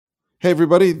Hey,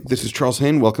 everybody, this is Charles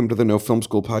Hain. Welcome to the No Film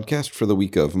School podcast for the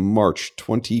week of March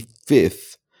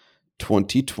 25th,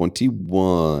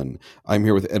 2021. I'm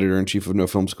here with editor-in-chief of No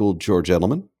Film School, George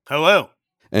Edelman. Hello.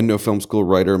 And No Film School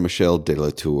writer, Michelle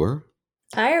Delatour.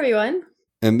 Hi, everyone.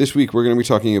 And this week, we're going to be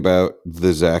talking about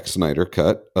the Zack Snyder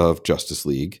cut of Justice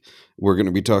League. We're going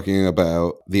to be talking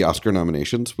about the Oscar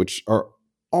nominations, which are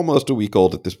almost a week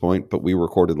old at this point, but we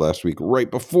recorded last week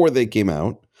right before they came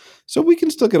out. So we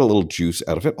can still get a little juice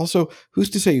out of it. Also, who's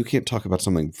to say you can't talk about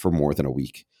something for more than a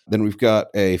week? Then we've got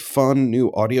a fun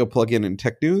new audio plugin in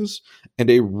tech news and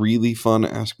a really fun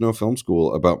Ask No Film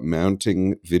School about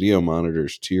mounting video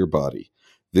monitors to your body.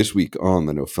 This week on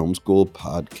the No Film School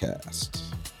podcast.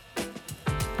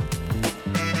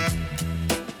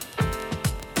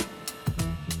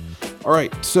 All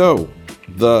right, so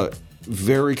the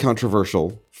very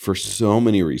controversial for so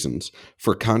many reasons,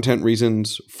 for content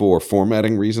reasons, for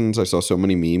formatting reasons. I saw so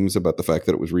many memes about the fact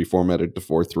that it was reformatted to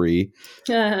 4:3.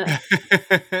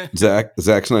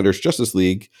 Zack Snyder's Justice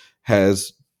League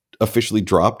has officially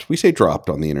dropped. We say dropped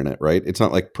on the internet, right? It's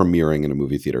not like premiering in a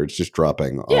movie theater. It's just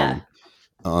dropping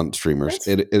on streamers.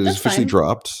 It is officially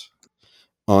dropped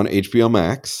on HBO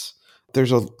Max.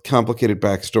 There's a complicated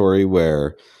backstory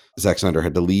where Zack Snyder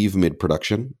had to leave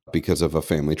mid-production because of a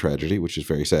family tragedy, which is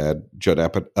very sad. Joss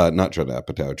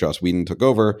Whedon took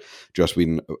over. Joss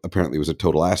Whedon apparently was a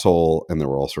total asshole, and there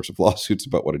were all sorts of lawsuits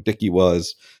about what a dick he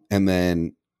was. And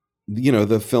then,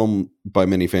 the film by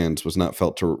many fans was not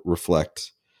felt to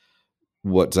reflect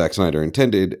what Zack Snyder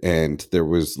intended, and there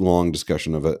was long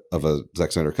discussion of a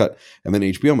Zack Snyder cut. And then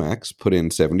HBO Max put in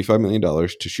 $75 million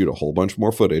to shoot a whole bunch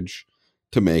more footage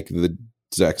to make the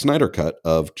Zack Snyder cut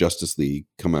of Justice League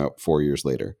come out 4 years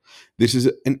later. This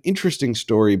is an interesting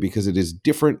story because it is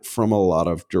different from a lot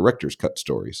of director's cut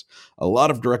stories. A lot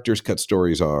of director's cut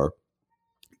stories are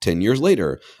 10 years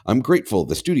later, I'm grateful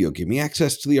the studio gave me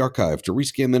access to the archive to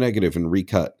rescan the negative and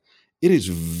recut. It is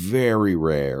very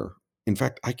rare. In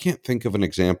fact, I can't think of an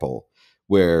example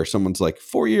where someone's like,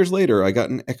 4 years later, I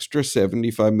got an extra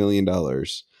 $75 million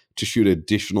to shoot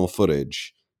additional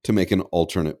footage to make an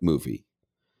alternate movie.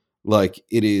 Like,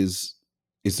 it is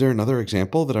there another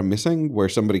example that I'm missing where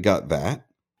somebody got that?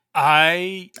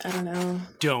 I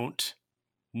don't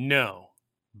know.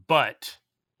 But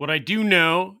what I do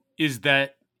know is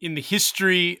that in the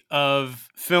history of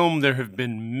film, there have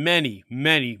been many,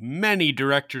 many, many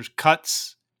director's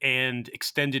cuts and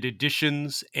extended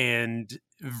editions and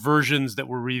versions that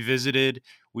were revisited.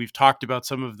 We've talked about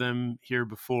some of them here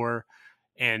before,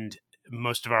 and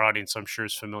most of our audience, I'm sure,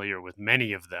 is familiar with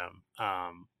many of them.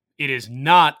 It is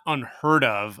not unheard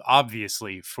of,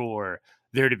 obviously, for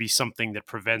there to be something that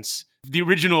prevents the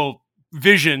original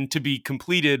vision to be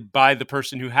completed by the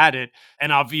person who had it.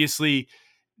 And obviously,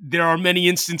 there are many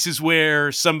instances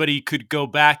where somebody could go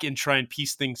back and try and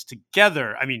piece things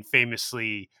together. I mean,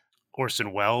 famously,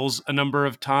 Orson Welles a number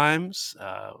of times.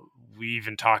 I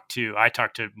talked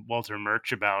to Walter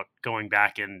Murch about going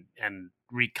back and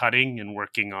recutting and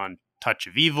working on Touch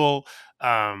of Evil.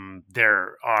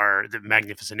 There are the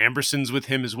Magnificent Ambersons with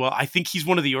him as well. I think he's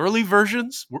one of the early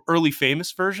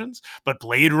famous versions, but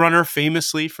Blade Runner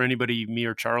famously, for anybody me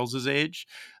or Charles's age,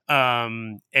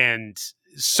 and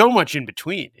so much in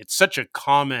between. It's such a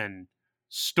common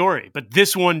story, but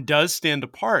this one does stand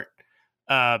apart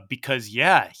because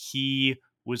he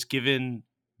was given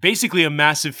basically a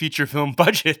massive feature film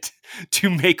budget to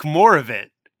make more of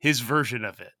it, his version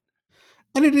of it.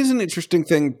 And it is an interesting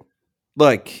thing.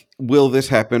 Like, will this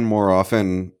happen more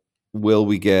often? Will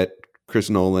we get Chris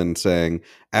Nolan saying,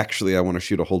 actually, I want to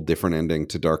shoot a whole different ending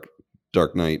to Dark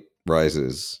Knight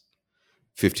Rises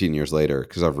 15 years later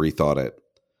because I've rethought it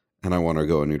and I want to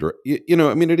go a new direction?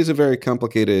 It is a very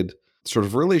complicated sort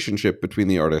of relationship between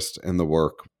the artist and the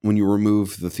work. When you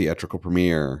remove the theatrical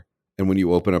premiere and when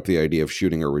you open up the idea of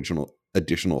shooting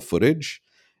additional footage,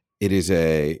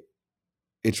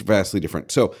 it's vastly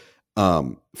different. So,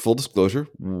 full disclosure,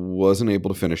 wasn't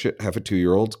able to finish it. Have a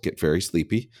 2-year-old, get very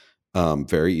sleepy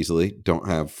very easily. Don't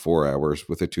have 4 hours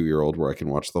with a 2-year-old where I can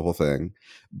watch the whole thing.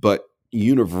 But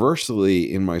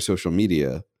universally in my social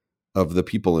media, of the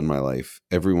people in my life,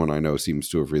 everyone I know seems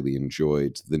to have really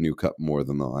enjoyed the new cut more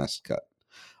than the last cut.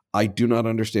 I do not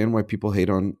understand why people hate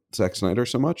on Zack Snyder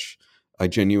so much. I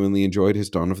genuinely enjoyed his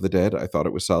Dawn of the Dead. I thought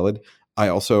it was solid. I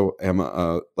also am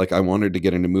I wanted to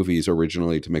get into movies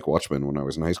originally to make Watchmen when I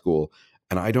was in high school,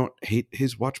 and I don't hate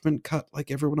his Watchmen cut like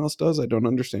everyone else does. I don't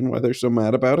understand why they're so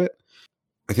mad about it.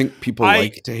 I think people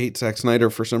like to hate Zack Snyder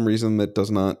for some reason that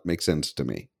does not make sense to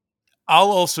me.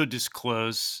 I'll also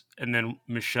disclose, and then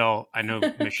Michelle, I know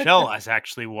Michelle has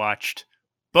actually watched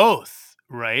both,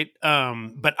 right?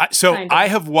 I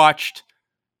have watched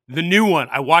The new one.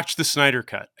 I watched the Snyder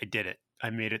cut. I did it. I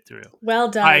made it through. Well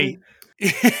done.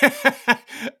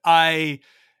 I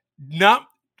not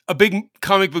a big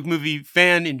comic book movie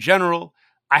fan in general.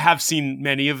 I have seen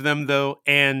many of them though,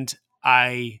 and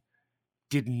I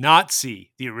did not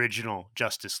see the original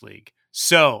Justice League.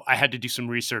 So I had to do some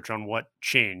research on what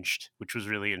changed, which was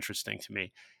really interesting to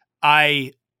me.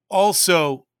 I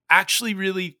also actually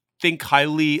really think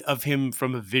highly of him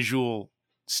from a visual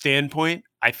standpoint.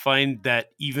 I find that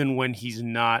even when he's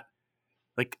not,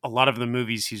 like a lot of the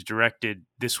movies he's directed,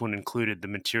 this one included, the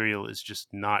material is just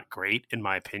not great in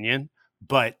my opinion,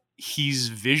 but he's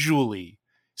visually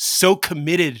so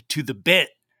committed to the bit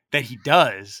that he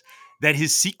does that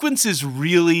his sequences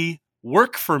really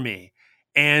work for me.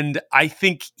 And I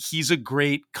think he's a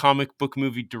great comic book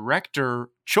movie director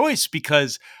choice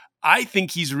because I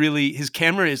think his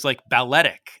camera is like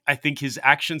balletic. I think his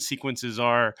action sequences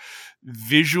are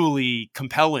visually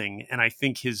compelling. And I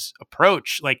think his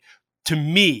approach, like, to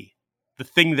me, the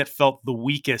thing that felt the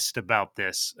weakest about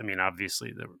this, I mean,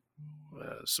 obviously there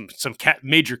were some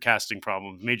major casting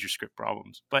problems, major script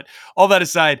problems, but all that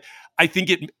aside, I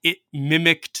think it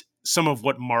mimicked some of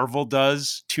what Marvel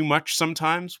does too much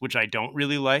sometimes, which I don't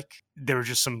really like. There were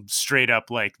just some straight up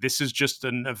like, this is just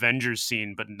an Avengers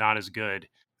scene, but not as good.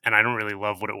 And I don't really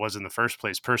love what it was in the first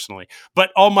place personally.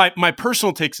 But all my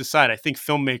personal takes aside, I think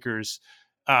filmmakers,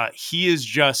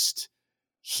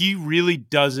 he really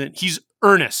doesn't, he's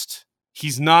earnest.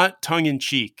 He's not tongue in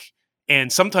cheek.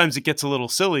 And sometimes it gets a little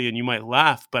silly and you might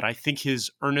laugh, but I think his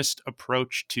earnest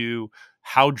approach to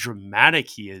how dramatic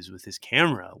he is with his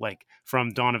camera, like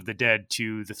from Dawn of the Dead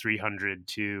to the 300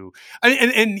 to,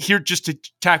 and here just to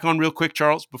tack on real quick,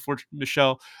 Charles, before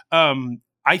Michelle,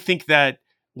 I think that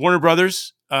Warner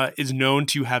Brothers is known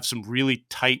to have some really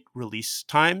tight release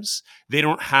times. They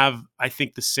don't have, I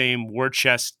think, the same war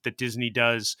chest that Disney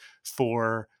does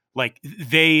for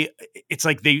it's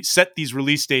like they set these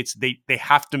release dates. They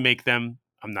have to make them.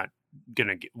 I'm not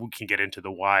we can get into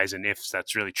the whys and ifs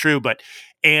that's really true,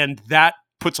 and that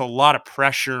puts a lot of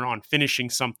pressure on finishing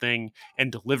something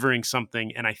and delivering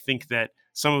something. And I think that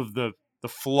some of the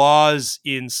flaws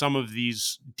in some of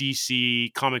these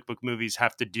DC comic book movies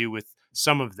have to do with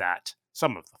some of the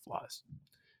flaws.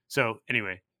 So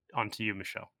anyway, on to you,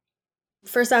 Michelle.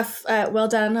 First off, well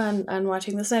done on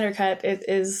watching the Snyder Cut. It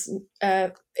is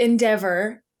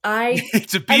endeavor.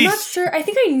 It's a beast. I'm not sure. I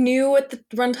think I knew what the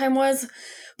runtime was,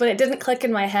 but it didn't click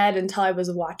in my head until I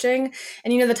was watching.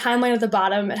 And the timeline at the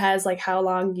bottom, it has like how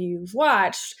long you've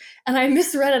watched. And I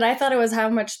misread it. I thought it was how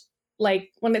much, like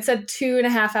when it said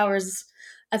 2.5 hours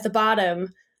at the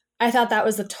bottom, I thought that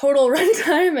was the total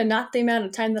runtime and not the amount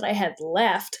of time that I had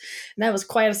left. And that was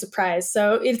quite a surprise.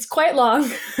 So it's quite long.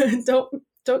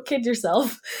 Don't kid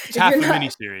yourself. It's half a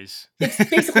miniseries. It's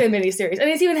basically a miniseries. And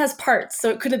it even has parts, so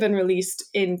it could have been released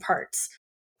in parts.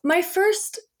 My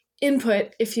first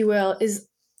input, if you will, is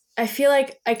I feel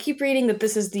like I keep reading that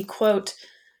this is the, quote,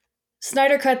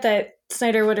 Snyder Cut that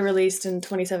Snyder would have released in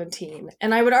 2017.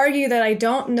 And I would argue that I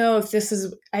don't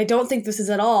think this is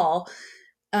at all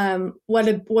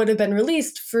what would have been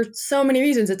released for so many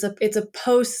reasons. It's a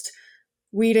post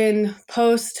Whedon,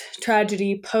 post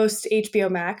tragedy, post HBO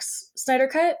Max Snyder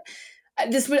Cut.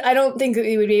 I don't think that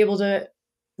we would be able to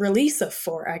release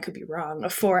I could be wrong, a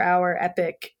 4-hour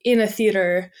epic in a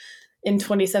theater in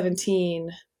 2017.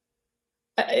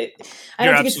 I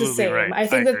don't think it's the same. Right. I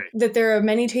think that there are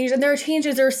many changes, and there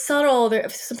are subtle.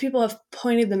 Some people have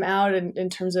pointed them out in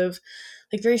terms of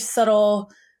like very subtle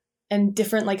and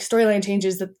different like storyline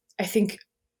changes that I think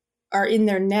are in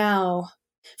there now.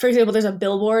 For example, there's a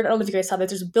billboard. I don't know if you guys saw that.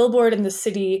 There's a billboard in the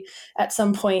city at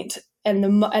some point, and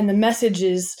the message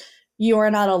is "You are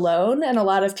not alone." And a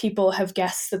lot of people have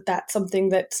guessed that that's something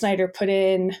that Snyder put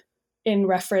in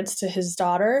reference to his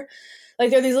daughter. Like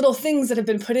there are these little things that have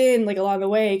been put in like along the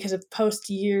way because of post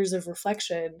years of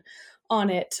reflection on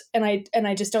it. And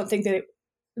I just don't think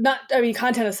that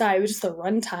content aside, it was just the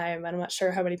runtime. And I'm not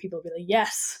sure how many people would be like,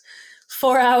 yes,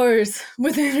 4 hours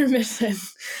with intermission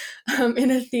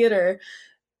in a theater.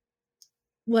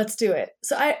 Let's do it.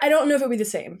 So I don't know if it would be the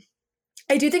same.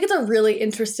 I do think it's a really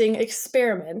interesting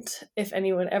experiment if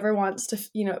anyone ever wants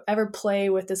to, ever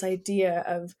play with this idea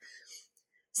of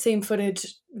same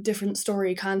footage, different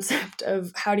story concept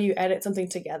of how do you edit something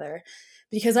together.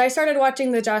 Because I started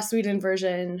watching the Joss Whedon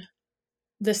version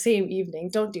the same evening.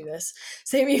 Don't do this.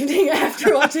 Same evening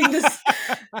after watching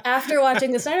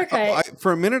the Snyder Cut.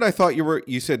 For a minute, I thought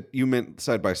you said you meant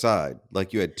side by side,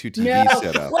 like you had two TVs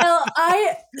set up. Well,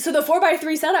 so the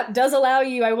 4x3 setup does allow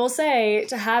you, I will say,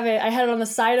 to have it. I had it on the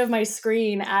side of my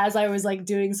screen as I was like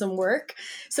doing some work.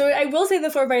 So I will say the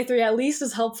 4x3 at least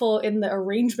is helpful in the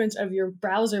arrangement of your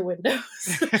browser windows.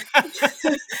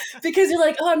 Because you're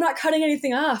like, oh, I'm not cutting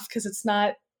anything off because it's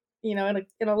not, in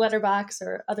a letterbox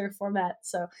or other format.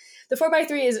 So the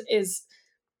 4x3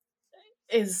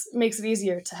 is makes it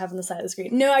easier to have on the side of the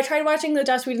screen. No, I tried watching the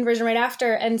Joss Whedon version right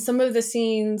after, and some of the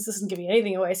scenes, this isn't giving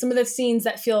anything away, some of the scenes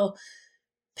that feel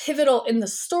pivotal in the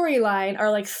storyline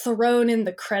are like thrown in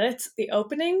the credits, the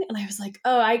opening, and I was like,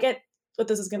 oh, I get what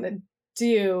this is going to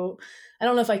do. I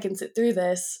don't know if I can sit through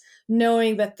this,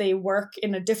 knowing that they work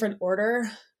in a different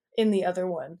order in the other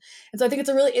one. And so I think it's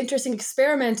a really interesting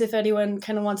experiment if anyone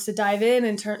kind of wants to dive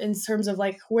in terms of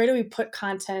like, where do we put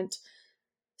content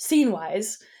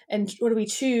scene-wise, and what do we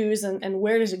choose, and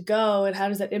where does it go, and how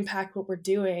does that impact what we're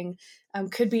doing?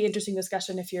 Could be interesting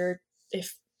discussion if you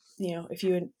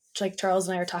and like Charles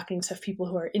and I are talking to people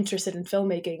who are interested in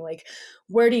filmmaking, like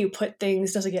where do you put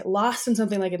things? Does it get lost in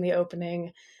something like in the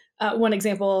opening? One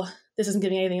example, this isn't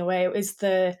giving anything away, is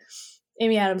the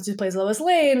Amy Adams who plays Lois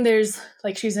Lane. There's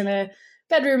like, she's in a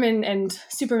bedroom and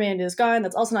Superman is gone.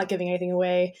 That's also not giving anything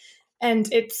away. And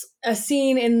it's a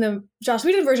scene in the Joss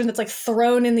Whedon version that's like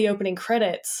thrown in the opening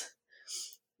credits.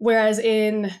 Whereas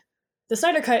in the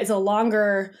Snyder Cut, it's a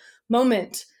longer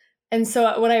moment. And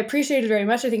so what I appreciated very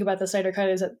much, I think, about the Snyder Cut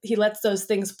is that he lets those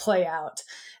things play out.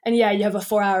 And yeah, you have a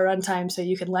 4-hour runtime, so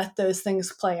you can let those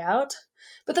things play out.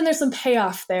 But then there's some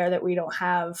payoff there that we don't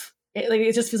have.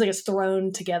 It just feels like it's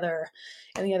thrown together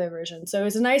in the other version. So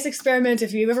it's a nice experiment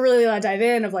if you ever really want to dive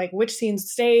in of like which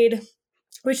scenes stayed,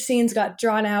 which scenes got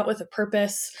drawn out with a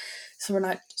purpose. So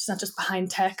it's not just behind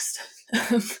text.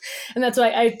 And that's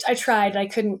why I tried. I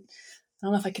couldn't, I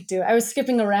don't know if I could do it. I was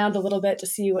skipping around a little bit to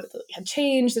see what had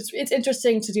changed. It's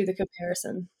interesting to do the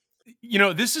comparison.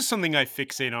 This is something I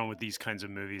fixate on with these kinds of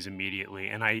movies immediately.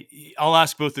 And I'll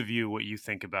ask both of you what you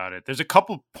think about it. There's a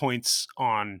couple points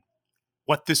on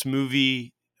what this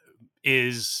movie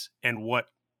is and what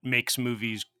makes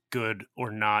movies good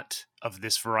or not of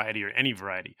this variety or any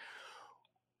variety.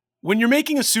 When you're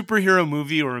making a superhero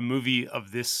movie or a movie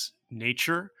of this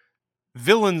nature,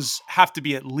 villains have to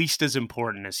be at least as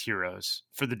important as heroes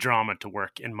for the drama to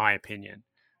work, in my opinion.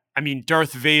 I mean,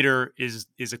 Darth Vader is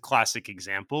a classic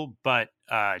example, but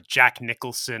Jack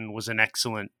Nicholson was an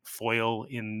excellent foil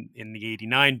in the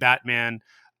 '89 Batman.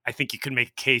 I think you could make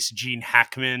a case Gene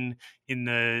Hackman in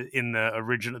the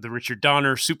original, the Richard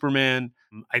Donner Superman.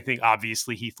 I think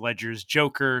obviously Heath Ledger's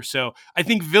Joker. So I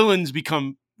think villains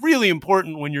become really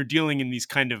important when you're dealing in these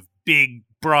kind of big,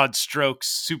 broad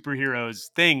strokes, superheroes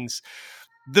things.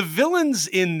 The villains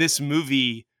in this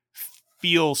movie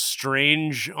feel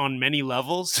strange on many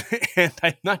levels, and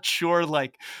I'm not sure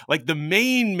like the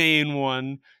main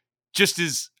one just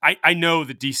is. I know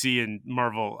that DC and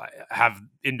Marvel have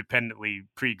independently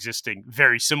pre-existing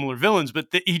very similar villains, but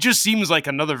he just seems like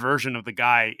another version of the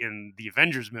guy in the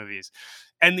Avengers movies.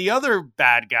 And the other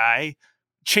bad guy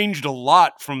changed a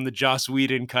lot from the Joss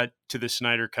Whedon cut to the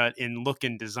Snyder cut in look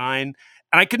and design.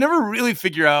 And I could never really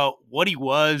figure out what he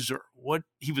was or what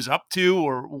he was up to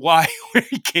or where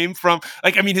he came from.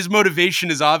 Like, I mean, his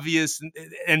motivation is obvious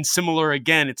and similar.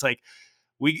 Again, it's like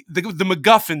the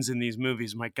MacGuffins in these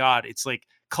movies, my God, it's like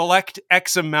collect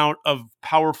X amount of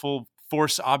powerful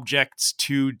force objects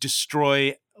to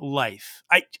destroy life.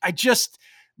 I just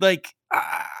like,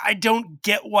 I don't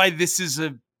get why this is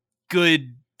a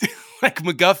good like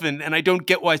MacGuffin, and I don't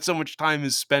get why so much time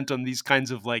is spent on these kinds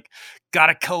of like,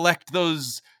 gotta collect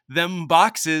them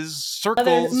boxes,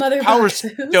 circles, mother power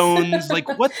boxes. stones. Like,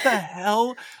 what the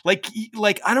hell? Like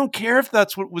I don't care if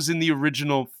that's what was in the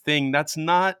original thing. That's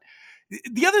not.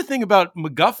 The other thing about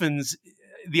MacGuffins,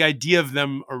 the idea of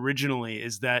them originally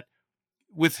is that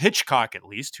with Hitchcock, at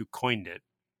least, who coined it,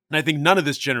 and I think none of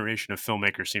this generation of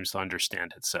filmmakers seems to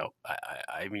understand it. So,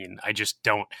 I mean, I just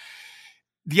don't.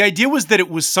 The idea was that it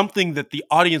was something that the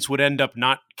audience would end up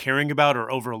not caring about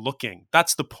or overlooking.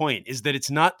 That's the point, is that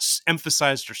it's not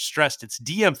emphasized or stressed. It's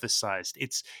de-emphasized.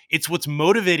 It's what's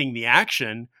motivating the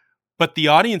action, but the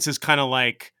audience is kind of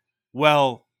like,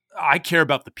 well, I care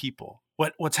about the people.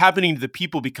 What's happening to the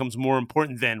people becomes more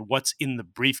important than what's in the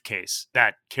briefcase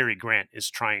that Cary Grant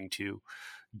is trying to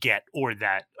get, or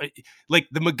that like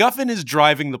the MacGuffin is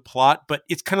driving the plot, but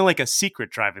it's kind of like a secret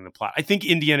driving the plot. I think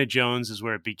Indiana Jones is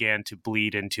where it began to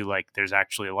bleed into like there's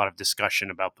actually a lot of discussion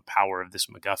about the power of this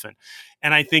MacGuffin.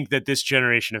 And I think that this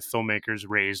generation of filmmakers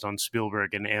raised on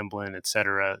Spielberg and Amblin, et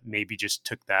cetera, maybe just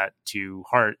took that to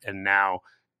heart. And now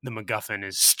the MacGuffin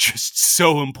is just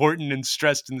so important and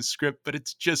stressed in the script, but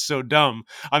it's just so dumb.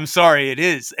 I'm sorry, it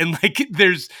is. And like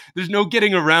there's no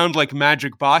getting around like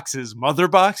magic boxes, mother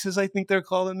boxes, I think they're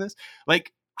calling this.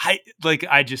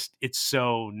 I just it's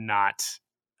so not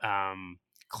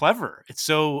clever. It's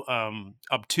so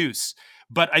obtuse.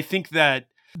 But I think that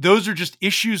those are just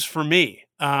issues for me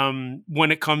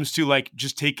when it comes to like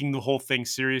just taking the whole thing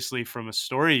seriously from a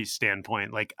story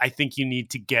standpoint. Like I think you need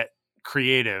to get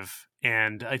creative,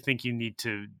 and I think you need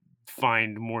to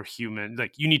find more human,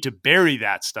 like you need to bury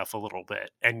that stuff a little bit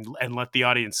and let the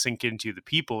audience sink into the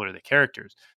people or the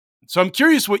characters. So I'm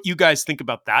curious what you guys think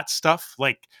about that stuff.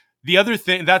 Like the other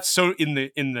thing that's so in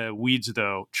the weeds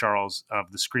though, Charles,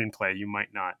 of the screenplay, you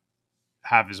might not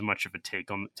have as much of a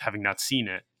take on having not seen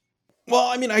it. Well,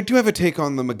 I mean, I do have a take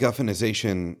on the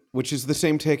MacGuffinization, which is the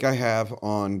same take I have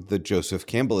on the Joseph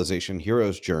Campbellization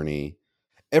hero's journey.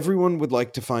 Everyone would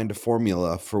like to find a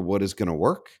formula for what is going to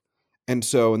work. And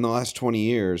so in the last 20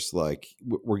 years, like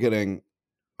we're getting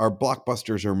our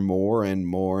blockbusters are more and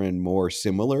more and more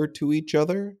similar to each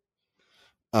other.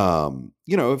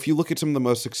 If you look at some of the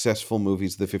most successful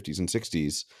movies of the 50s and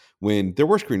 60s, when there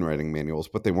were screenwriting manuals,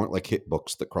 but they weren't like hit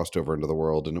books that crossed over into the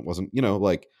world. And it wasn't,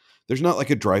 like there's not like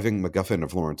a driving MacGuffin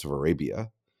of Lawrence of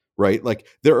Arabia, right? Like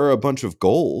there are a bunch of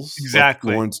goals. Exactly.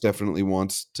 Like Lawrence definitely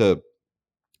wants to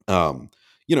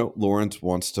Lawrence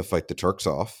wants to fight the Turks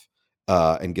off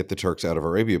and get the Turks out of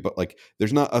Arabia, but like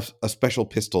there's not a special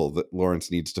pistol that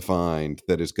Lawrence needs to find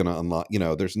that is going to unlock,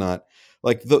 there's not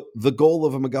like the goal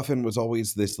of a MacGuffin was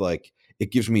always this, like,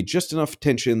 it gives me just enough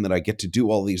tension that I get to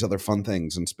do all these other fun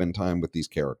things and spend time with these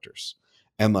characters.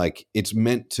 And like, it's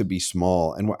meant to be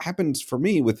small. And what happens for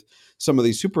me with some of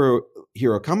these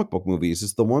superhero comic book movies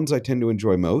is the ones I tend to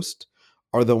enjoy most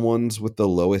are the ones with the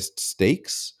lowest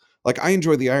stakes. Like I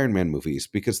enjoy the Iron Man movies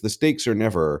because the stakes are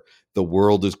never the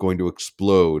world is going to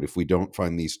explode if we don't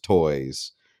find these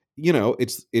toys.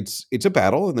 It's a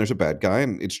battle and there's a bad guy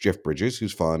and it's Jeff Bridges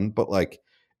who's fun, but like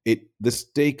the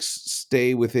stakes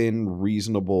stay within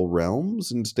reasonable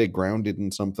realms and stay grounded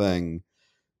in something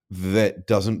that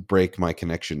doesn't break my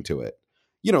connection to it.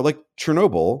 Like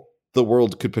Chernobyl, the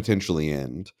world could potentially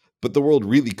end, but the world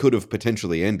really could have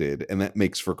potentially ended, and that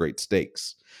makes for great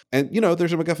stakes. And,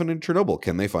 there's a MacGuffin in Chernobyl.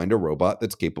 Can they find a robot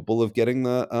that's capable of getting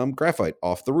the graphite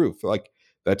off the roof? Like,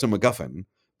 that's a MacGuffin.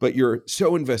 But you're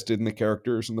so invested in the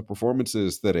characters and the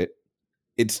performances that it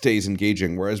stays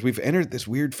engaging. Whereas we've entered this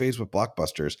weird phase with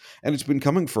blockbusters, and it's been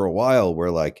coming for a while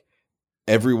where, like,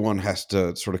 everyone has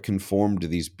to sort of conform to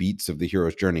these beats of the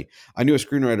hero's journey. I knew a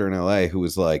screenwriter in LA who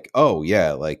was like, oh,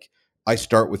 yeah, like, I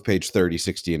start with page 30,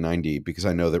 60, and 90 because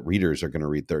I know that readers are going to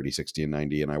read 30, 60, and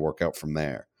 90, and I work out from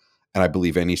there. And I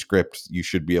believe any script, you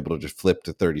should be able to just flip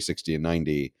to 30, 60, and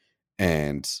 90.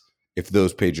 And if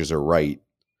those pages are right,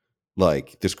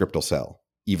 like the script will sell,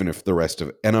 even if the rest of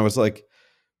it. And I was like,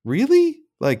 really?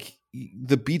 Like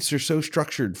the beats are so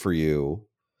structured for you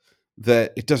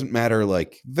that it doesn't matter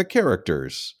like the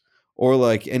characters or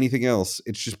like anything else.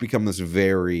 It's just become this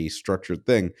very structured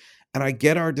thing. And I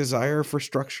get our desire for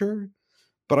structure,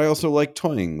 but I also like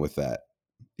toying with that.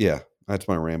 Yeah, that's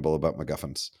my ramble about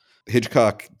MacGuffins.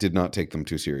 Hitchcock did not take them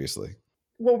too seriously.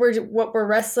 What we're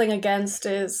wrestling against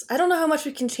is, I don't know how much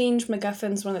we can change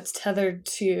MacGuffins when it's tethered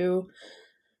to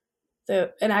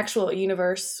an actual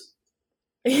universe,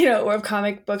 or of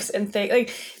comic books and things.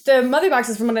 Like the mother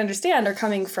boxes, from what I understand, are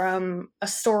coming from a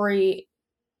story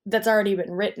that's already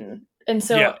been written. And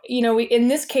so, we, in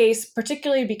this case,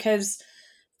 particularly because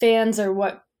fans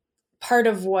are part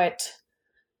of what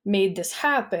made this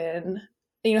happen,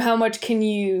 how much can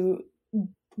you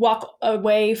walk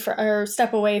away from or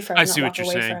step away from? I see what you're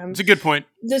saying. It's a good point.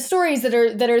 The stories that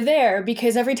are there,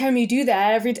 because every time you do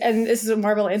that, and this is what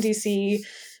Marvel and DC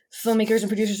filmmakers and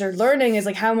producers are learning, is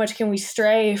like, how much can we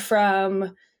stray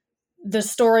from the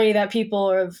story that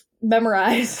people have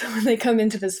memorized when they come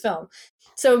into this film?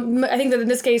 So I think that in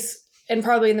this case, and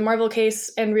probably in the Marvel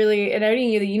case, and really in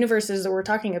any of the universes that we're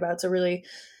talking about, so really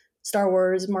Star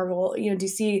Wars, Marvel,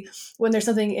 DC, when there's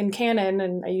something in canon,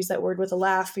 and I use that word with a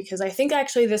laugh because I think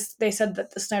actually they said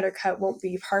that the Snyder Cut won't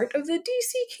be part of the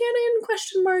DC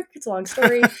canon, ? It's a long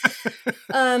story.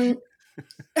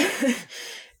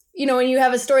 When you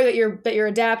have a story that you're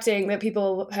adapting, that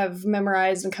people have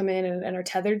memorized and come in and are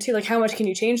tethered to, like, how much can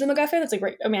you change the MacGuffin? It's like,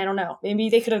 right, I mean, I don't know. Maybe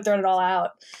they could have thrown it all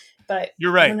out. but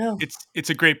you're I right. don't know. It's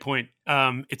a great point.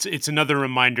 It's another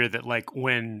reminder that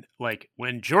when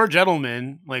George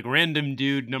Edelman, like random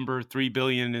dude number 3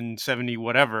 billion and 70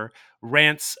 whatever,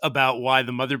 rants about why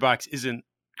the mother box isn't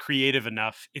creative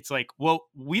enough, it's like, well,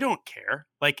 we don't care.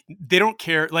 Like they don't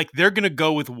care. Like they're gonna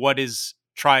go with what is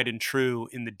tried and true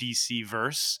in the DC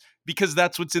verse because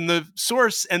that's what's in the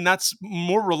source, and that's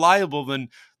more reliable than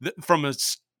from a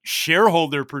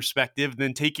shareholder perspective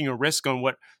than taking a risk on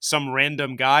what some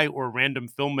random guy or random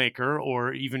filmmaker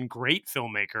or even great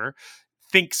filmmaker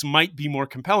thinks might be more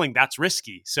compelling. That's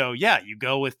risky. So yeah, you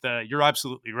go with you're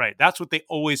absolutely right. That's what they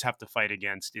always have to fight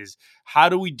against is how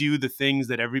do we do the things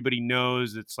that everybody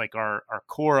knows, it's like our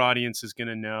core audience is going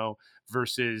to know,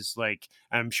 versus like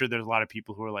I'm sure there's a lot of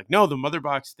people who are like, no, the mother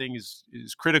box thing is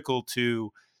critical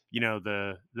to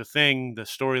the thing, the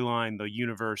storyline, the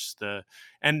universe,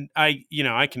 and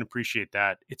I can appreciate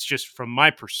that. It's just from my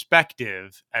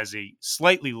perspective as a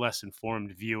slightly less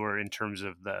informed viewer in terms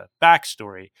of the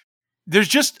backstory, there's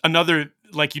just another,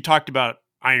 like you talked about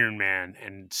Iron Man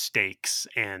and stakes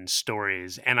and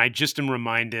stories, and I just am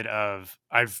reminded of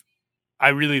I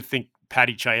really think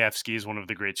Patty Chayefsky is one of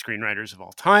the great screenwriters of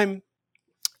all time.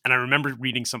 And I remember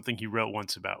reading something he wrote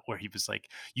once about where he was like,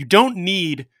 you don't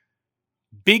need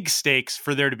big stakes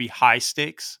for there to be high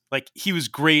stakes. Like he was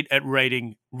great at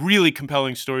writing really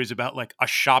compelling stories about like a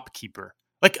shopkeeper,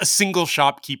 like a single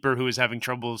shopkeeper who is having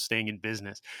trouble staying in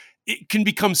business. It can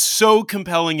become so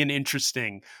compelling and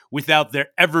interesting without there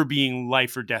ever being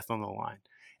life or death on the line.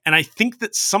 And I think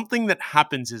that something that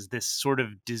happens is this sort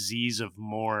of disease of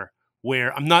more,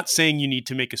 where I'm not saying you need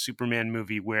to make a Superman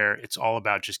movie where it's all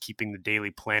about just keeping the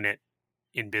Daily Planet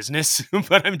in business,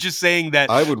 but I'm just saying that,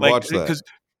 I would like, watch that. because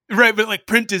right, but like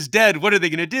print is dead. What are they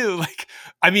going to do? Like,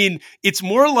 I mean, it's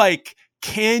more like,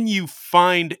 can you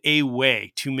find a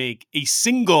way to make a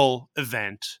single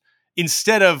event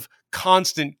instead of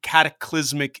constant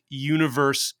cataclysmic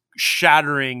universe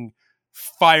shattering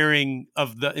firing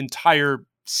of the entire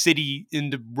city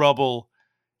into rubble?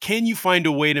 Can you find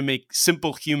a way to make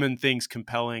simple human things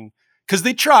compelling? Because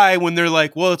they try when they're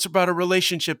like, well, it's about a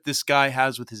relationship this guy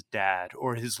has with his dad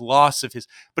or his loss of his,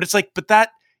 but it's like, but that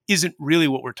isn't really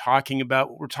what we're talking about.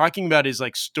 What we're talking about is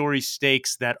like story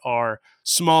stakes that are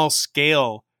small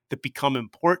scale that become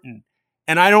important.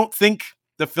 And I don't think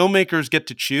the filmmakers get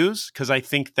to choose, because I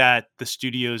think that the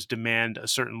studios demand a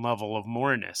certain level of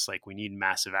moreness. Like we need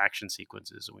massive action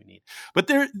sequences, and we need, but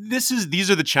these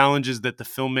are the challenges that the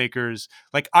filmmakers,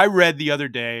 like I read the other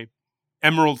day,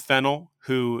 Emerald Fennell,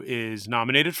 who is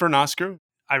nominated for an Oscar.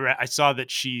 I saw that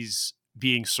she's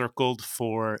being circled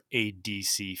for a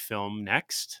DC film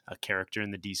next, a character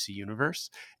in the DC universe.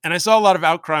 And I saw a lot of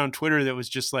outcry on Twitter that was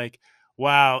just like,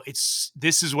 wow,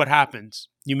 this is what happens.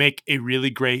 You make a really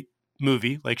great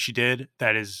movie like she did,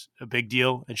 that is a big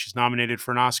deal, and she's nominated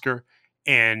for an Oscar,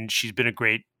 and she's been a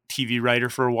great TV writer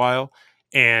for a while,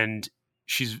 and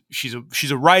she's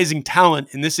a rising talent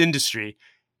in this industry,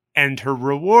 and her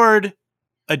reward,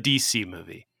 a DC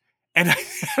movie. And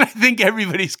I think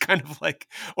everybody's kind of like,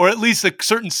 or at least a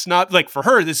certain snob, like for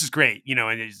her, this is great,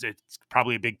 and it's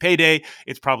probably a big payday.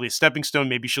 It's probably a stepping stone.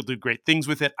 Maybe she'll do great things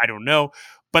with it. I don't know.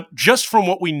 But just from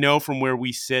what we know from where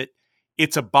we sit,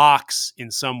 it's a box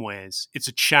in some ways. It's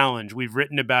a challenge. We've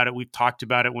written about it. We've talked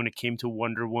about it when it came to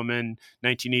Wonder Woman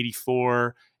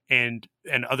 1984 and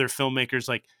other filmmakers.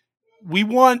 Like, we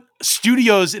want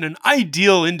studios in an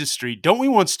ideal industry. Don't we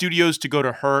want studios to go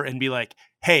to her and be like,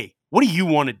 hey, what do you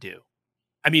want to do?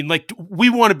 I mean, like, we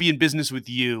want to be in business with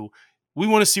you. We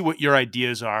want to see what your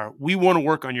ideas are. We want to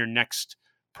work on your next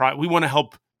we want to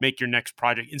help make your next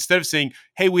project. Instead of saying,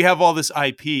 hey, we have all this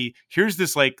IP. Here's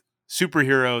this like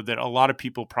superhero that a lot of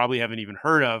people probably haven't even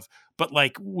heard of, but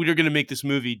like, we're going to make this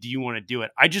movie. Do you want to do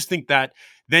it? I just think that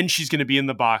then she's going to be in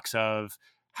the box of,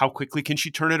 how quickly can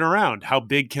she turn it around? How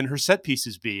big can her set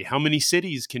pieces be? How many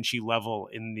cities can she level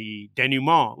in the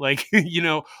denouement? Like,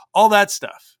 all that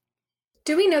stuff.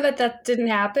 Do we know that that didn't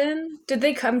happen? Did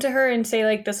they come to her and say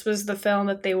like this was the film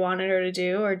that they wanted her to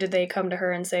do, or did they come to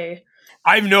her and say,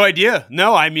 I have no idea.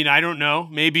 No, I mean, I don't know.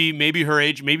 Maybe maybe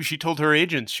she told her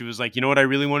agents. She was like, you know what I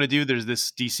really want to do? There's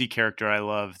this DC character I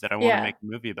love that I want to yeah, make a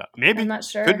movie about. I'm Maybe. not Could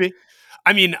sure. be.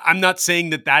 I mean, I'm not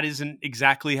saying that isn't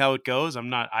exactly how it goes.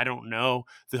 I don't know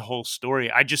the whole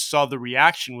story. I just saw the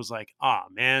reaction was like, oh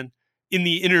man, in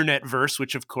the internet verse,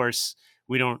 which of course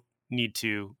we don't need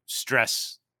to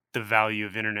stress the value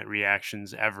of internet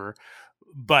reactions ever.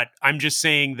 But I'm just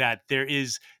saying that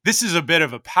this is a bit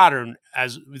of a pattern,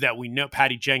 as that we know.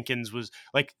 Patty Jenkins was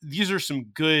like, these are some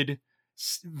good,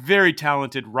 very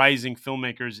talented rising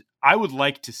filmmakers. I would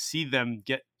like to see them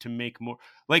get to make more.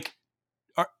 Like,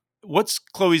 what's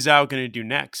Chloe Zhao going to do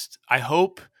next? I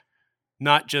hope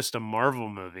not just a Marvel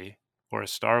movie or a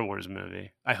Star Wars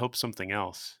movie. I hope something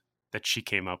else that she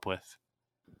came up with.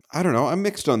 I don't know. I'm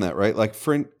mixed on that, right? Like,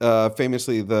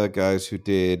 famously, the guys who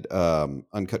did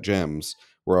Uncut Gems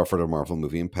were offered a Marvel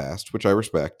movie and passed, which I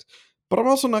respect. But I'm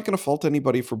also not going to fault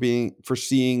anybody for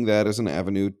seeing that as an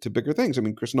avenue to bigger things. I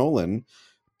mean, Chris Nolan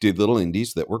did little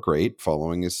indies that were great.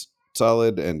 Following is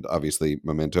solid, and obviously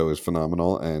Memento is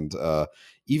phenomenal, and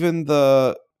even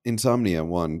the Insomnia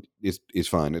one is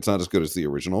fine. It's not as good as the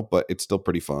original, but it's still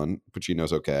pretty fun.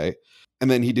 Pacino's okay. And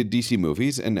then he did DC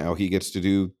movies, and now he gets to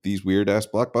do these weird ass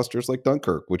blockbusters like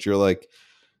Dunkirk, which you're like,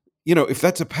 if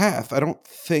that's a path, I don't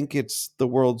think it's the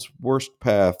world's worst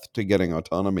path to getting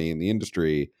autonomy in the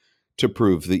industry to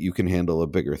prove that you can handle a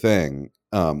bigger thing.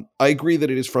 I agree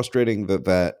that it is frustrating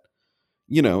that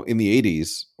in the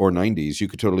 80s or 90s, you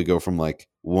could totally go from like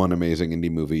one amazing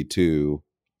indie movie to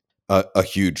a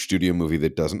huge studio movie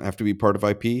that doesn't have to be part of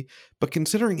IP. But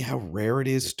considering how rare it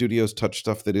is studios touch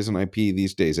stuff that isn't IP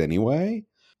these days anyway,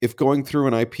 if going through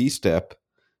an IP step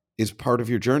is part of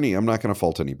your journey, I'm not going to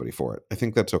fault anybody for it. I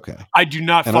think that's okay. I do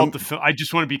not fault the film. I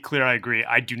just want to be clear. I agree.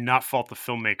 I do not fault the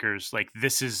filmmakers. Like,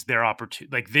 this is their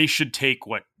opportunity. Like, they should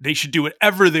do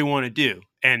whatever they want to do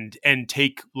and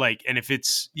take like, and if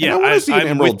it's, I want to see an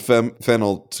Emerald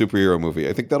Fennel superhero movie.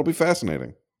 I think that'll be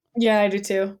fascinating. Yeah, I do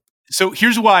too. So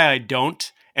here's why I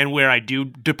don't, and where I do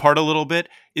depart a little bit,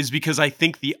 is because I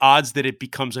think the odds that it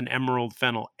becomes an Emerald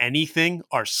Fennel anything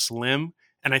are slim.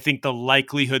 And I think the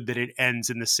likelihood that it ends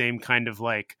in the same kind of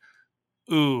like,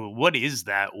 ooh, what is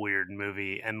that weird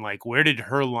movie? And like, where did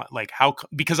her, like, how,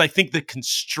 because I think the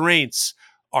constraints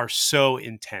are so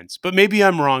intense. But maybe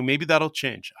I'm wrong. Maybe that'll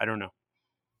change. I don't know.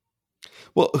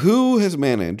 Well, who has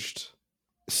managed,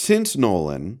 since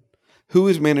Nolan, who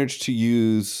has managed to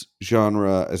use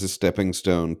genre as a stepping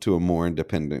stone to a more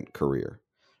independent career,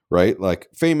 right? Like,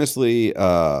 famously,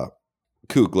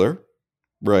 Coogler,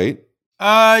 right?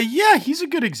 Yeah, he's a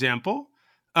good example.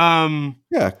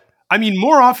 Yeah. I mean,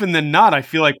 more often than not, I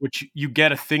feel like you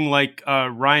get a thing like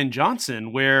Rian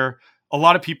Johnson, where a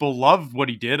lot of people love what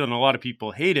he did and a lot of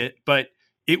people hate it, but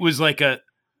it was like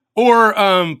or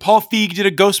Paul Feig did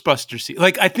a Ghostbusters scene.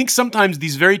 Like, I think sometimes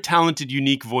these very talented,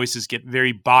 unique voices get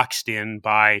very boxed in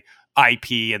by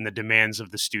IP and the demands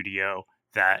of the studio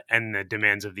and the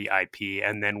demands of the IP,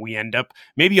 and then we end up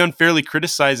maybe unfairly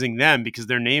criticizing them because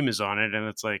their name is on it, and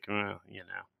it's like, well,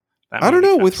 I don't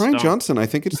know. With Rian Johnson, I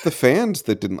think it's the fans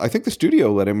that didn't. I think the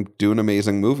studio let him do an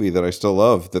amazing movie that I still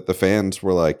love. That the fans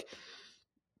were like,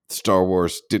 Star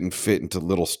Wars didn't fit into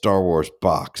little Star Wars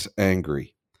box.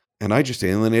 Angry. And I just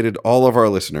alienated all of our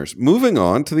listeners. Moving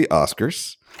on to the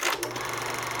Oscars.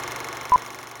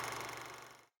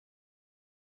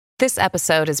 This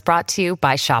episode is brought to you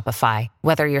by Shopify.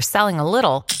 Whether you're selling a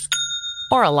little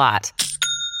or a lot,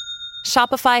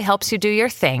 Shopify helps you do your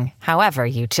thing, however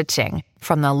you cha-ching.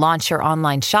 From the launch your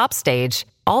online shop stage,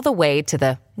 all the way to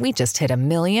the we just hit 1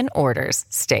 million orders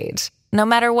stage. No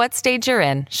matter what stage you're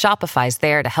in, Shopify's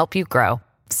there to help you grow.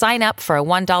 Sign up for a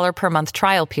 $1 per month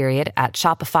trial period at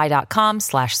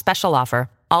shopify.com/special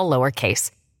offer, all lowercase.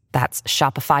 That's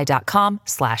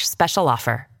shopify.com/special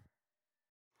offer.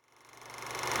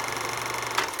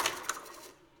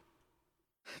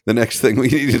 The next thing we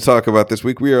need to talk about this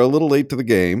week, we are a little late to the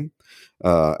game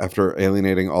after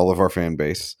alienating all of our fan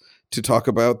base to talk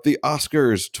about the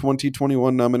Oscars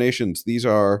 2021 nominations. These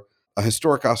are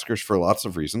historic Oscars for lots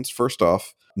of reasons. First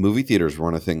off, movie theaters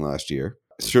weren't a thing last year.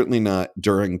 Certainly not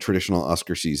during traditional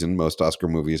Oscar season. Most Oscar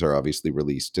movies are obviously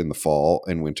released in the fall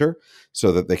and winter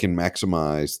so that they can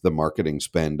maximize the marketing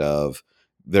spend of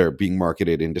they're being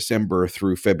marketed in December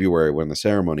through February when the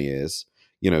ceremony is.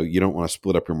 You don't want to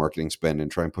split up your marketing spend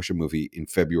and try and push a movie in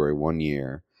February one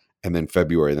year and then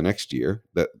February the next year.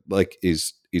 That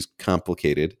is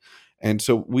complicated. And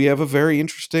so we have a very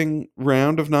interesting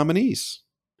round of nominees.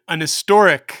 An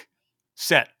historic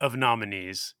set of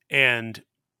nominees, and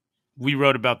we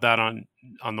wrote about that on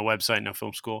the website, No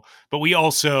Film School. But we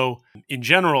also, in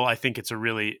general, I think it's a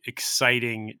really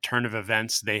exciting turn of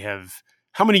events. They have,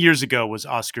 how many years ago was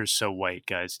Oscars so white,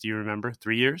 guys? Do you remember?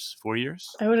 3 years? 4 years?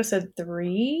 I would have said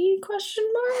 3 question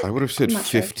mark. I would have said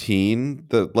 15. Sure.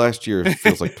 The last year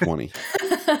feels like 20.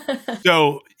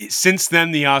 So since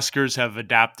then, the Oscars have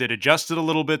adjusted a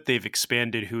little bit. They've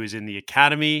expanded who is in the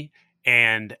Academy.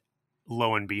 And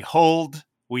lo and behold,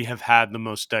 we have had the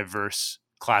most diverse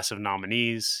class of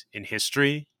nominees in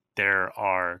history. There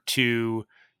are 2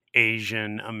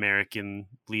 Asian American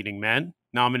leading men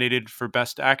nominated for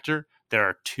Best Actor. There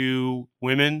are 2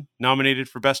 women nominated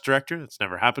for Best Director. That's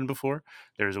never happened before.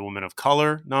 There's a woman of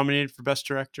color nominated for Best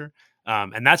Director.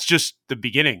 And that's just the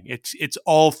beginning. It's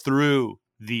all through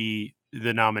the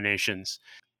nominations.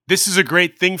 This is a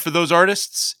great thing for those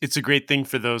artists. It's a great thing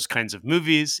for those kinds of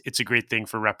movies. It's a great thing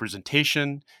for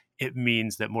representation. It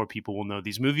means that more people will know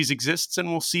these movies exist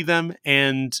and will see them,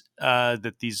 and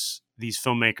that these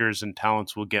filmmakers and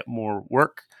talents will get more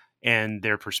work, and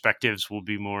their perspectives will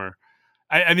be more.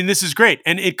 I mean, this is great,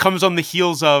 and it comes on the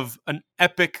heels of an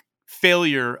epic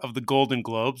failure of the Golden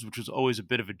Globes, which was always a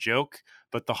bit of a joke.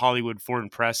 But the Hollywood Foreign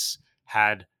Press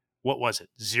had, what was it,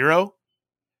 0?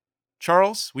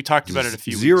 Charles, we talked about it a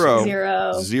few weeks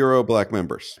ago. Zero black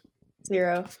members.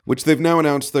 0. Which they've now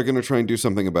announced they're going to try and do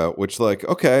something about, which, like,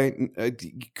 okay,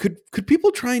 could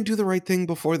people try and do the right thing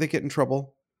before they get in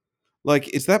trouble? Like,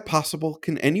 is that possible?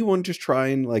 Can anyone just try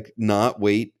and, like, not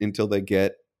wait until they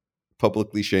get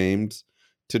publicly shamed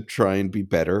to try and be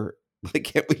better? Like,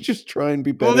 can't we just try and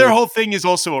be better? Well, their whole thing is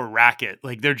also a racket.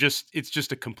 Like, it's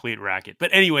just a complete racket. But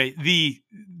anyway,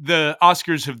 the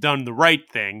Oscars have done the right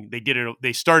thing.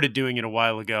 They started doing it a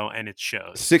while ago, and it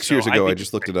shows. 6 years ago, I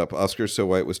just looked it up. Oscars So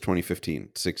White was 2015,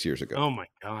 6 years ago. Oh my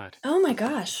God. Oh my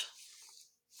gosh.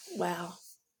 Wow.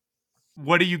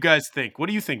 What do you guys think? What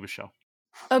do you think, Michelle?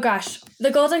 Oh gosh.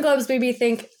 The Golden Globes made me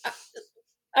think.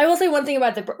 I will say one thing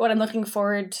about what I'm looking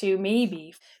forward to,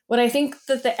 maybe. What I think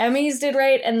that the Emmys did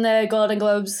right and the Golden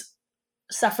Globes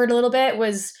suffered a little bit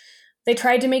was they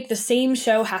tried to make the same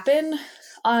show happen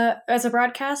as a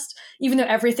broadcast, even though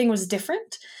everything was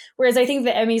different. Whereas I think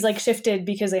the Emmys like shifted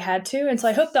because they had to. And so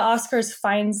I hope the Oscars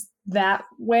finds that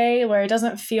way where it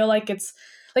doesn't feel like it's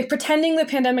like pretending the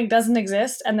pandemic doesn't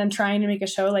exist and then trying to make a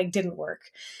show like didn't work.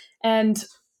 And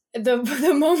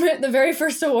the very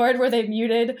first award where they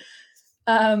muted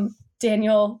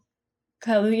Daniel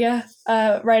Kaluuya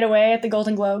right away at the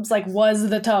Golden Globes like was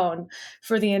the tone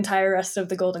for the entire rest of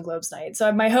the Golden Globes night.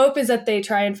 So my hope is that they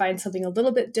try and find something a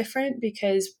little bit different,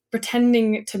 because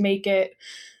pretending to make it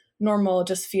normal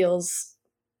just feels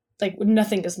like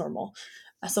nothing is normal.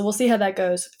 So we'll see how that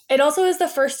goes. It also is the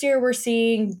first year we're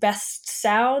seeing Best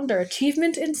Sound or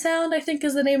Achievement in Sound, I think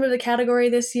is the name of the category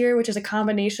this year, which is a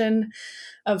combination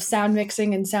of sound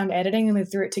mixing and sound editing, and they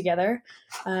threw it together.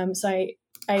 So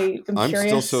I'm curious.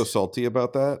 Still so salty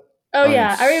about that. Oh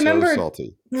yeah, I remember so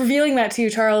revealing that to you,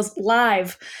 Charles,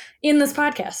 live in this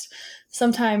podcast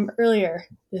sometime earlier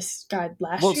last year.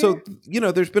 Well, so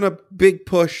there's been a big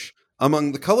push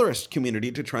among the colorist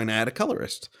community to try and add a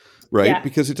colorist, right? Yeah.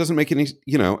 Because it doesn't make any,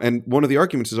 and one of the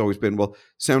arguments has always been, well,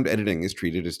 sound editing is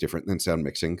treated as different than sound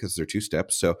mixing because they're 2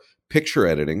 steps. So picture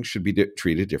editing should be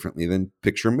treated differently than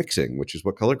picture mixing, which is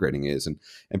what color grading is.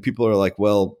 And people are like,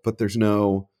 well, but there's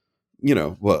no,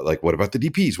 what about the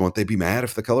DPs? Won't they be mad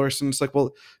if the colorist? And it's like,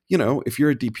 well, if you're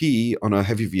a DP on a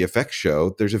heavy VFX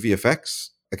show, there's a VFX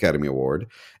Academy Award.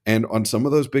 And on some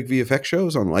of those big VFX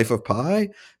shows, on Life of Pi,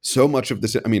 so much of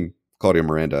this, I mean, Claudia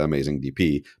Miranda, amazing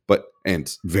DP,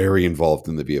 and very involved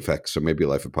in the VFX. So maybe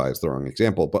Life of Pi is the wrong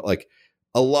example, but like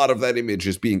a lot of that image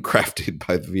is being crafted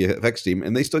by the VFX team,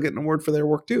 and they still get an award for their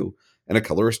work too. And a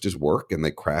colorist is work, and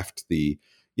they craft the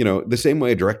same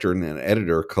way a director and an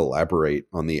editor collaborate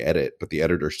on the edit, but the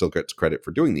editor still gets credit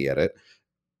for doing the edit.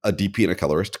 A DP and a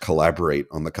colorist collaborate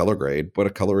on the color grade, but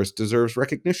a colorist deserves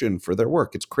recognition for their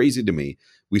work. It's crazy to me.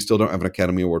 We still don't have an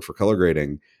Academy Award for color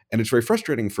grading. And it's very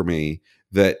frustrating for me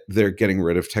that they're getting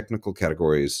rid of technical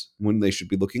categories when they should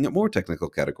be looking at more technical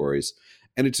categories.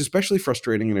 And it's especially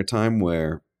frustrating in a time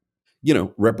where,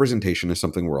 representation is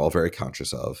something we're all very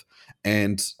conscious of.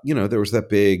 And, there was that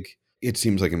big, it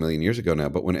seems like a million years ago now,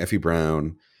 but when Effie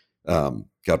Brown,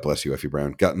 God bless you, Effie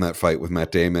Brown, got in that fight with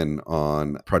Matt Damon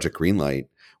on Project Greenlight,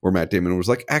 where Matt Damon was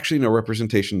like, actually, no,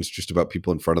 representation is just about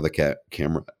people in front of the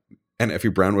camera. And Effie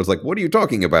Brown was like, what are you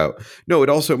talking about? No, it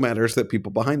also matters that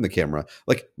people behind the camera,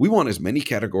 like, we want as many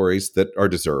categories that are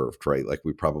deserved, right? Like,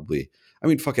 we probably,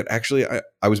 fuck it. Actually,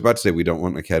 I was about to say we don't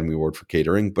want an Academy Award for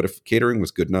catering, but if catering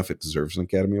was good enough, it deserves an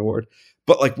Academy Award.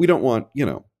 But like, we don't want,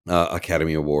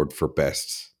 Academy Award for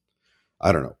best,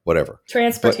 I don't know, whatever.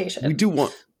 Transportation. But we do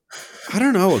want, I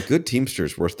don't know, a good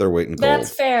Teamster's worth their weight in gold.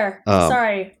 That's fair.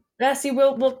 Sorry. See,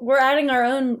 we're adding our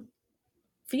own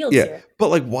fields here. But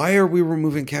like, why are we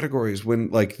removing categories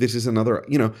when like this is another,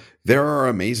 there are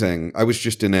amazing, I was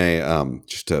just in a,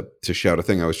 just to shout a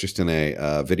thing, I was just in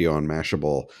a video on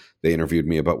Mashable. They interviewed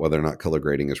me about whether or not color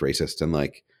grading is racist, and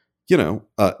like,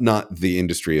 not the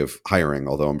industry of hiring,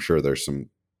 although I'm sure there's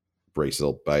some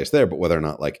racial bias there, but whether or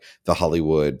not like the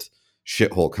Hollywood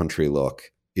shithole country look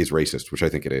is racist, which I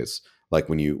think it is. Like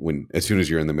when as soon as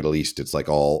you're in the Middle East, it's like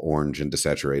all orange and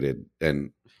desaturated.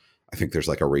 And I think there's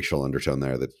like a racial undertone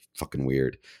there that's fucking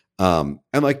weird. And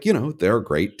like, there are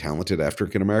great, talented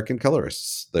African-American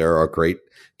colorists. There are great,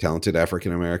 talented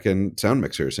African-American sound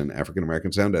mixers and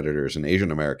African-American sound editors and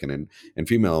Asian-American and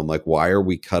female. I'm like, why are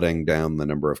we cutting down the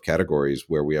number of categories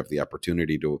where we have the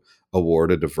opportunity to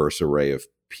award a diverse array of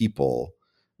people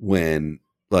when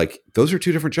like those are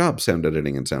two different jobs, sound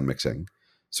editing and sound mixing.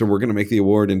 So we're going to make the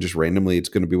award and just randomly it's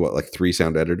going to be what, like 3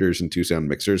 sound editors and 2 sound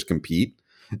mixers compete?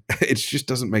 It just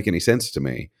doesn't make any sense to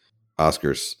me.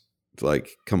 Oscars,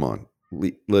 like, come on,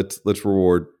 let's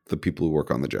reward the people who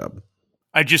work on the job.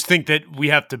 I just think that we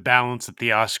have to balance that the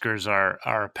Oscars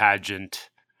are a pageant.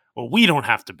 Well, we don't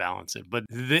have to balance it, but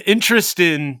the interest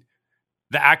in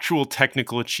the actual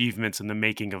technical achievements in the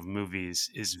making of movies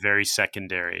is very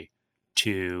secondary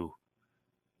to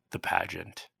the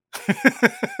pageant.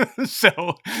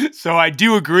 So I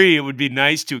do agree it would be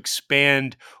nice to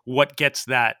expand what gets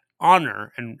that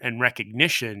honor and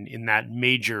recognition in that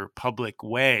major public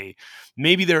way.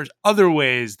 Maybe there's other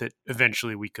ways that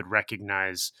eventually we could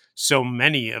recognize so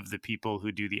many of the people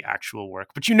who do the actual work.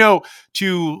 But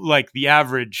to like the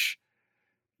average,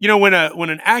 when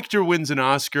an actor wins an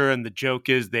Oscar and the joke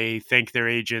is they thank their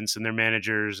agents and their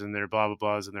managers and their blah blah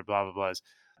blahs and their blah blah blahs,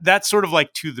 that's sort of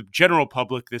like to the general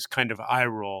public this kind of eye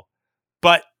roll.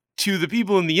 But to the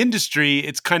people in the industry,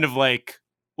 it's kind of like,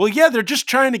 well, yeah, they're just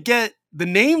trying to get the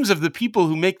names of the people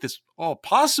who make this all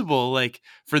possible, like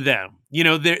for them.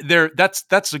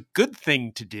 That's a good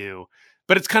thing to do.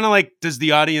 But it's kind of like, does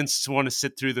the audience want to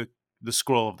sit through the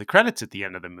scroll of the credits at the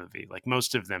end of the movie? Like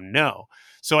most of them, no.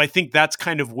 So I think that's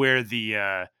kind of where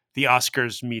the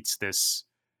Oscars meets this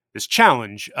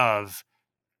challenge of,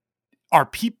 are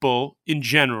people in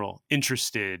general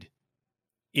interested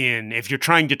in, if you're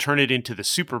trying to turn it into the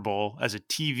Super Bowl as a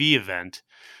TV event,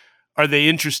 are they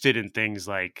interested in things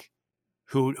like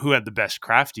who had the best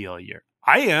crafty all year?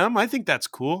 I am. I think that's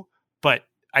cool. But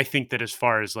I think that as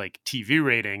far as like TV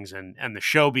ratings and the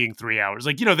show being 3 hours,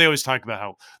 like, they always talk about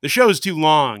how the show is too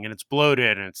long and it's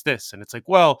bloated and it's this. And it's like,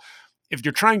 well, if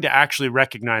you're trying to actually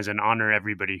recognize and honor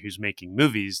everybody who's making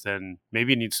movies, then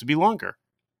maybe it needs to be longer.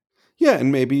 Yeah,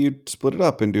 and maybe you split it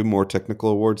up and do more technical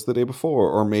awards the day before,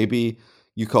 or maybe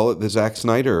you call it the Zack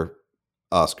Snyder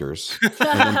Oscars,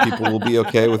 and then people will be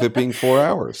okay with it being 4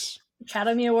 hours.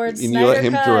 Academy Awards, and Snyder you let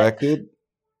him cut. direct it.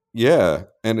 Yeah,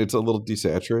 and it's a little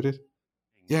desaturated.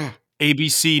 Yeah,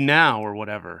 ABC Now or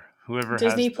whatever, whoever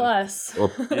Disney has Plus or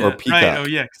Peacock. Right. Oh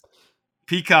yeah,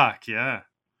 Peacock. Yeah.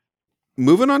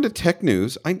 Moving on to tech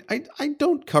news, I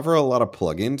don't cover a lot of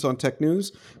plugins on tech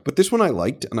news, but this one I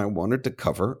liked and I wanted to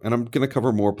cover, and I'm going to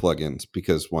cover more plugins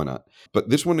because why not? But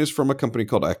this one is from a company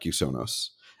called Acusonos.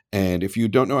 And if you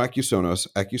don't know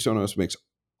Acusonos makes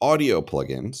audio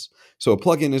plugins. So a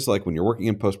plugin is like when you're working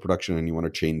in post-production and you want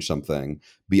to change something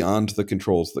beyond the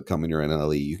controls that come in your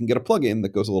NLE, you can get a plugin that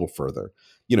goes a little further.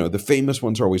 The famous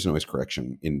ones are always noise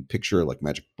correction in picture, like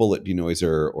Magic Bullet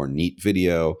Denoiser or Neat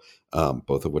Video,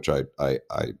 both of which I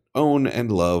own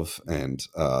and love, and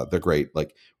they're great.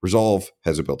 Like Resolve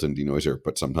has a built-in denoiser,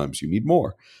 but sometimes you need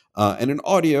more. And in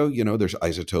audio, there's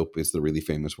Isotope is the really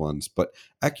famous ones, but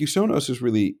Acusonos is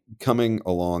really coming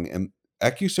along, and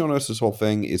Acusonos' whole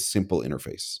thing is simple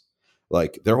interface.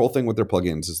 Like their whole thing with their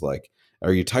plugins is like,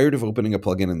 are you tired of opening a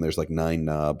plugin and there's like 9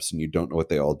 knobs and you don't know what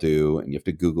they all do and you have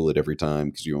to Google it every time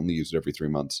because you only use it every 3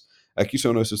 months?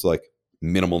 Acusonos is like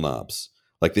minimal knobs.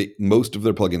 Like most of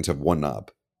their plugins have 1 knob.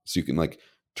 So you can like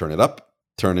turn it up,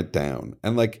 turn it down.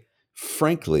 And like,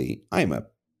 frankly, I'm a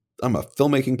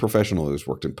filmmaking professional who's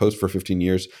worked in post for 15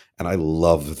 years, and I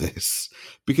love this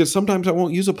because sometimes I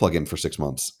won't use a plugin for 6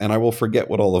 months and I will forget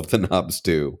what all of the knobs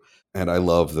do. And I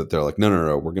love that they're like, no,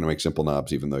 we're going to make simple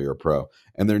knobs even though you're a pro.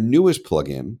 And their newest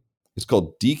plugin is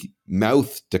called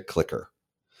Mouth to Clicker.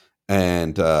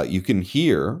 And you can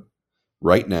hear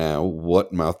right now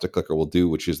what Mouth to Clicker will do,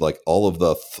 which is like all of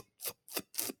the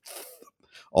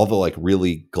all the like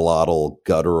really glottal,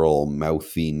 guttural,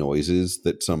 mouthy noises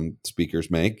that some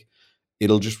speakers make.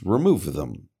 It'll just remove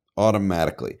them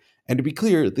automatically. And to be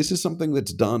clear, this is something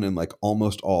that's done in like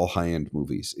almost all high-end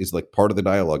movies. Is like part of the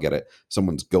dialogue at it.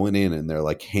 Someone's going in and they're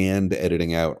like hand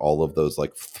editing out all of those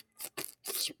like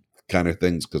kind of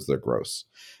things because they're gross.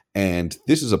 And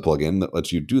this is a plugin that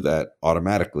lets you do that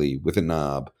automatically with a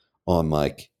knob on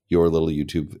like your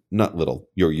YouTube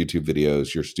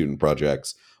videos, your student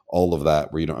projects, all of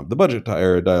that, where you don't have the budget to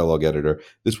hire a dialogue editor.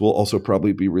 This will also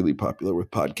probably be really popular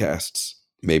with podcasts.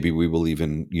 Maybe we will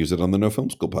even use it on the No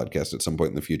Film School podcast at some point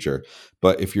in the future.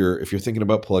 But if you're thinking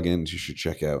about plugins, you should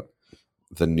check out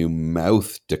the new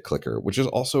Mouth to Clicker, which is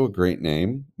also a great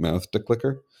name, Mouth to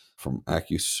Clicker, from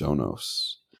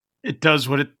Acusonos. It does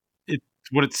what it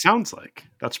what it sounds like.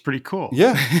 That's pretty cool.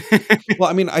 Yeah. Well,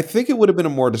 I mean, I think it would have been a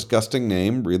more disgusting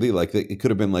name, really. Like, it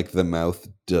could have been like the mouth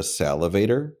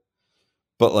desalivator.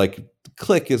 But like,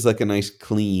 Click is like a nice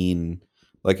clean.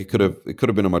 Like, it could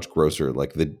have been a much grosser,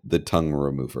 like the tongue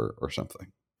remover or something.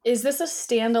 Is this a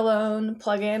standalone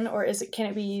plugin, or can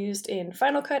it be used in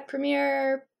Final Cut,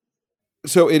 Premiere?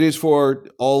 So it is for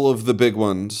all of the big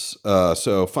ones.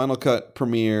 So Final Cut,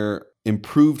 Premiere,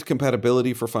 improved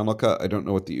compatibility for Final Cut. I don't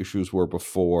know what the issues were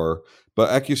before,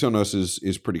 but Acusonos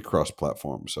is pretty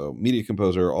cross-platform. So Media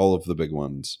Composer, all of the big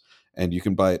ones. And you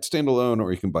can buy it standalone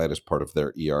or you can buy it as part of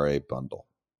their ERA bundle.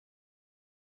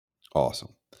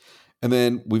 Awesome. And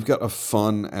then we've got a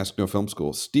fun Ask No Film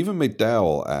School. Stephen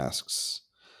McDowell asks,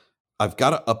 I've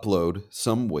got to upload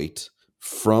some weight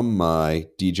from my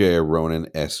DJI Ronin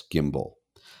S gimbal.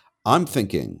 I'm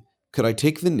thinking, could I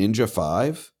take the Ninja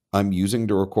 5 I'm using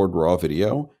to record raw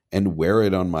video and wear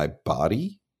it on my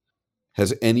body?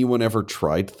 Has anyone ever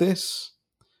tried this?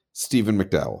 Stephen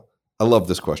McDowell. I love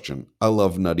this question. I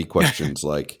love nutty questions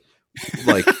like,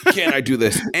 can I do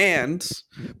this? And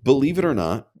believe it or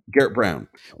not, Garrett Brown.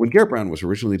 When Garrett Brown was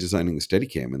originally designing the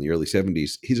Steadicam in the early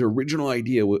 70s, his original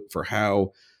idea for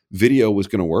how video was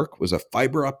going to work was a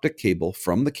fiber optic cable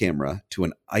from the camera to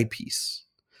an eyepiece,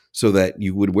 so that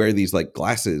you would wear these like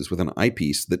glasses with an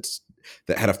eyepiece that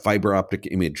had a fiber optic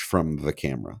image from the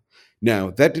camera.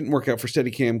 Now, that didn't work out for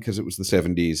Steadicam because it was the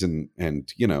 70s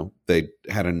and you know, they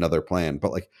had another plan.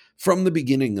 But like from the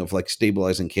beginning of like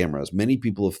stabilizing cameras, many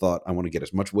people have thought, I want to get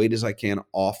as much weight as I can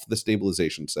off the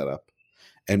stabilization setup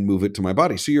and move it to my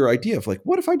body. So your idea of like,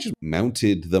 what if I just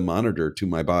mounted the monitor to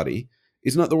my body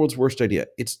is not the world's worst idea.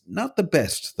 It's not the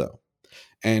best though.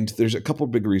 And there's a couple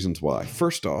of big reasons why.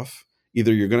 First off,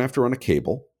 either you're going to have to run a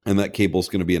cable, and that cable's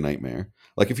going to be a nightmare.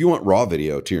 Like if you want raw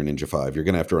video to your Ninja 5, you're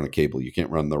going to have to run a cable. You can't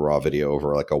run the raw video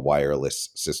over like a wireless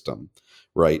system,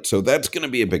 right? So that's going to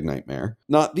be a big nightmare.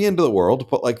 Not the end of the world,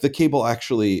 but like the cable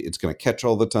actually, it's going to catch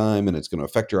all the time, and it's going to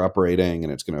affect your operating,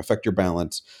 and it's going to affect your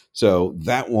balance. So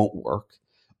that won't work.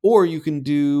 Or you can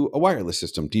do a wireless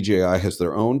system. DJI has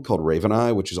their own called Raven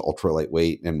Eye, which is ultra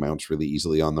lightweight and mounts really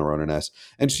easily on the Ronin S.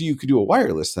 And so you could do a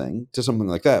wireless thing to something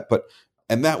like that.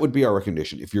 And that would be our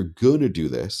recommendation. If you're going to do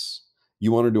this,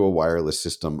 you want to do a wireless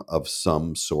system of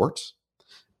some sort,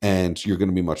 and you're going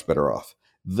to be much better off.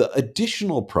 The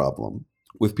additional problem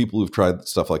with people who've tried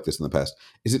stuff like this in the past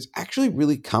is it's actually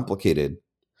really complicated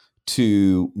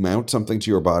to mount something to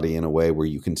your body in a way where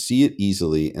you can see it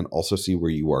easily and also see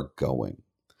where you are going.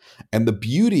 And the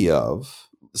beauty of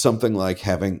something like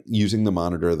using the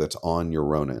monitor that's on your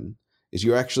Ronin is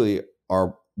you actually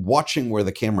are watching where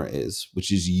the camera is,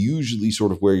 which is usually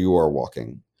sort of where you are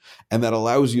walking. And that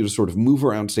allows you to sort of move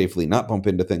around safely, not bump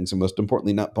into things, and most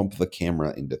importantly, not bump the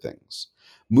camera into things.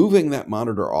 Moving that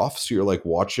monitor off so you're like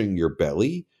watching your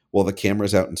belly while the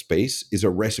camera's out in space is a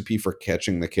recipe for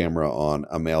catching the camera on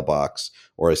a mailbox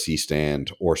or a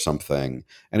C-stand or something.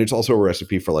 And it's also a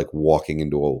recipe for like walking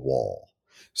into a wall.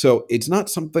 So it's not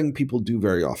something people do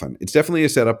very often. It's definitely a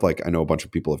setup like I know a bunch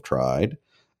of people have tried.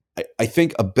 I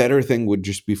think a better thing would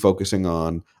just be focusing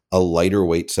on a lighter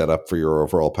weight setup for your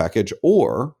overall package.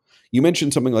 Or you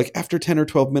mentioned something like after 10 or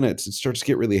 12 minutes, it starts to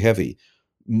get really heavy.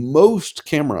 Most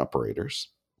camera operators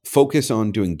focus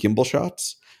on doing gimbal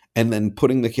shots and then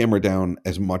putting the camera down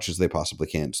as much as they possibly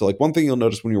can. So like one thing you'll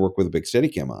notice when you work with a big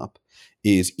Steadicam op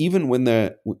is even when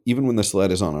the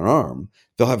sled is on an arm,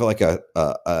 they'll have like an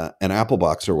Apple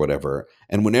box or whatever.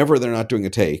 And whenever they're not doing a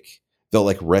take, they'll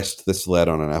like rest the sled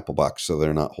on an Apple box so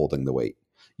they're not holding the weight.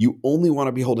 You only want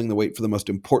to be holding the weight for the most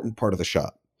important part of the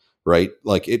shot, right?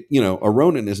 Like a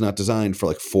Ronin is not designed for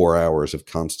like 4 hours of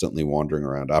constantly wandering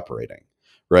around operating,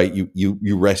 right?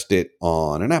 You rest it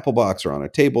on an Apple box or on a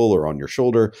table or on your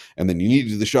shoulder, and then you need to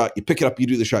do the shot. You pick it up, you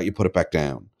do the shot, you put it back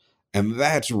down. And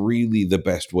that's really the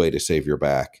best way to save your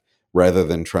back, rather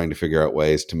than trying to figure out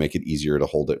ways to make it easier to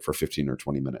hold it for 15 or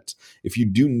 20 minutes. If you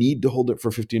do need to hold it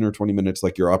for 15 or 20 minutes,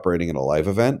 like you're operating at a live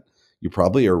event, you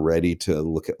probably are ready to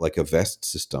look at like a vest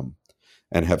system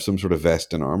and have some sort of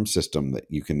vest and arm system that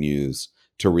you can use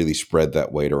to really spread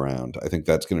that weight around. I think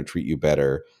that's going to treat you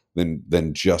better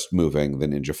than just moving the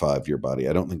Ninja 5 to your body.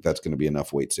 I don't think that's going to be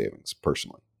enough weight savings,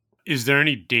 personally. Is there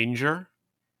any danger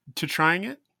to trying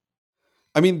it?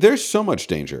 I mean, there's so much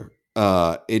danger.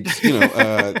 It's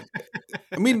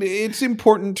it's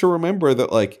important to remember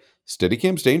that like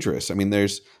Steadicam's dangerous. I mean,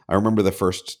 I remember the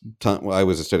first time I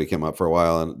was a Steadicam up for a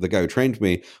while, and the guy who trained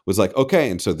me was like, okay,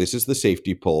 and so this is the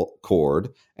safety cord,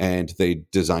 and they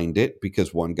designed it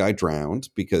because one guy drowned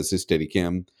because his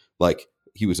Steadicam like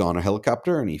he was on a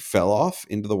helicopter and he fell off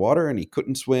into the water and he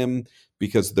couldn't swim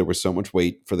because there was so much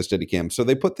weight for the Steadicam. So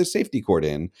they put this safety cord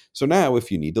in. So now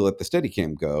if you need to let the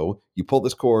Steadicam go, you pull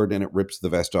this cord and it rips the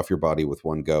vest off your body with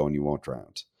one go and you won't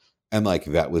drown. And like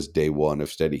that was day one of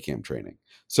Steadicam training.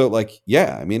 So like,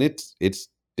 yeah, I mean it's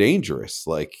dangerous.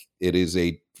 Like it is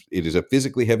a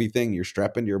physically heavy thing. You're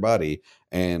strapped into your body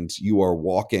and you are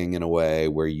walking in a way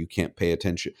where you can't pay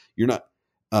attention. You're not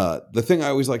the thing I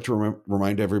always like to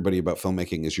remind everybody about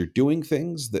filmmaking is you're doing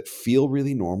things that feel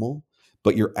really normal,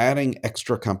 but you're adding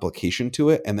extra complication to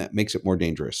it, and that makes it more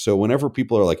dangerous. So whenever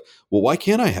people are like, well, why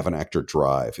can't I have an actor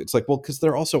drive? It's like, well, because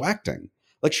they're also acting.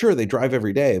 Like, sure, they drive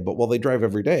every day, but while they drive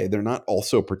every day, they're not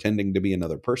also pretending to be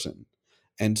another person.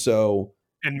 And so,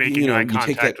 and making eye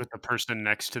contact with the person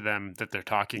next to them that they're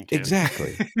talking to.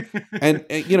 Exactly. and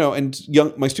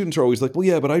my students are always like, well,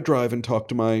 yeah, but I drive and talk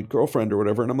to my girlfriend or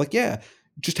whatever. And I'm like, yeah,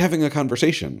 just having a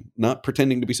conversation, not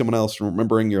pretending to be someone else,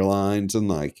 remembering your lines, and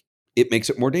like it makes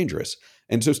it more dangerous.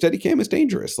 And so Steadicam is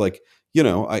dangerous. Like,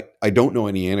 I don't know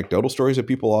any anecdotal stories of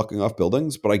people walking off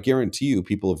buildings, but I guarantee you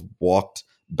people have walked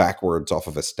backwards off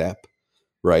of a step,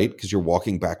 right? Because you're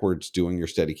walking backwards doing your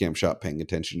Steadicam shot, paying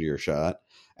attention to your shot.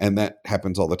 And that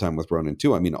happens all the time with Ronin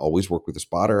too. I mean, always work with a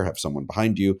spotter, have someone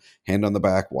behind you, hand on the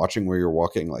back, watching where you're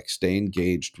walking, like stay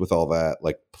engaged with all that.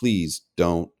 Like, please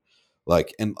don't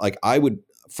I would,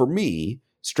 for me,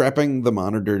 strapping the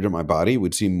monitor to my body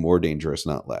would seem more dangerous,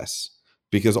 not less,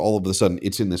 because all of a sudden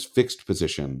it's in this fixed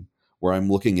position where I'm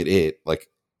looking at it. Like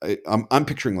I'm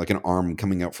picturing like an arm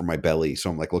coming out from my belly. So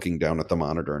I'm like looking down at the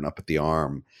monitor and up at the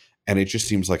arm. And it just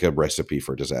seems like a recipe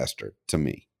for disaster to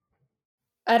me.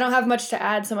 I don't have much to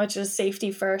add so much as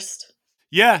safety first.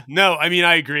 Yeah, no, I mean,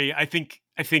 I agree. I think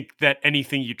that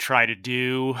anything you try to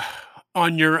do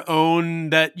on your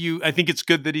own I think it's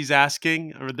good that he's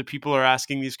asking, or the people are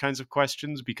asking these kinds of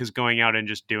questions, because going out and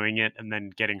just doing it and then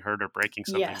getting hurt or breaking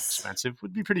something expensive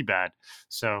would be pretty bad.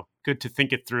 So good to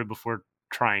think it through before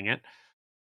trying it.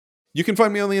 You can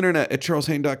find me on the internet at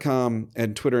charleshane.com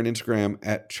and Twitter and Instagram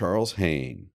at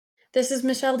charleshane. This is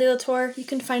Michelle DeLatour. You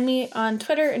can find me on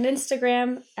Twitter and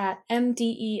Instagram at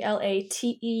MDELATEUR.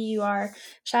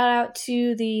 Shout out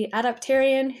to the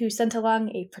Adaptarian who sent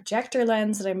along a projector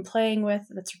lens that I'm playing with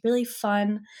that's really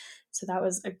fun. So that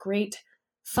was a great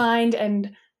find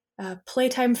and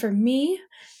playtime for me.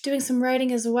 Doing some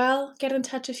writing as well. Get in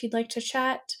touch if you'd like to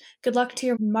chat. Good luck to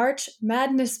your March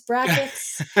Madness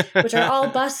brackets, which are all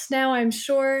busts now, I'm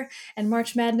sure. And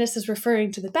March Madness is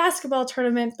referring to the basketball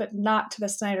tournament, but not to the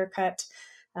Snyder Cut,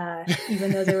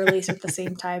 even though they're released at the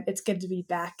same time. It's good to be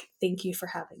back. Thank you for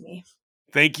having me.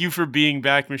 Thank you for being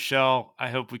back, Michelle.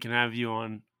 I hope we can have you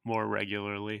on more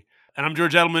regularly. And I'm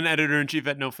George Edelman, editor-in-chief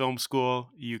at No Film School.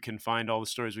 You can find all the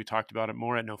stories we talked about and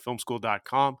more at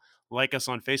nofilmschool.com. Like us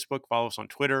on Facebook, follow us on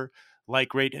Twitter,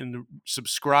 like, rate, and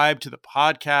subscribe to the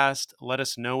podcast. Let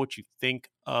us know what you think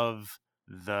of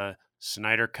the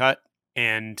Snyder Cut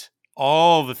and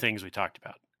all the things we talked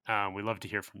about. We'd love to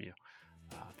hear from you.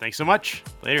 Thanks so much.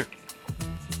 Later.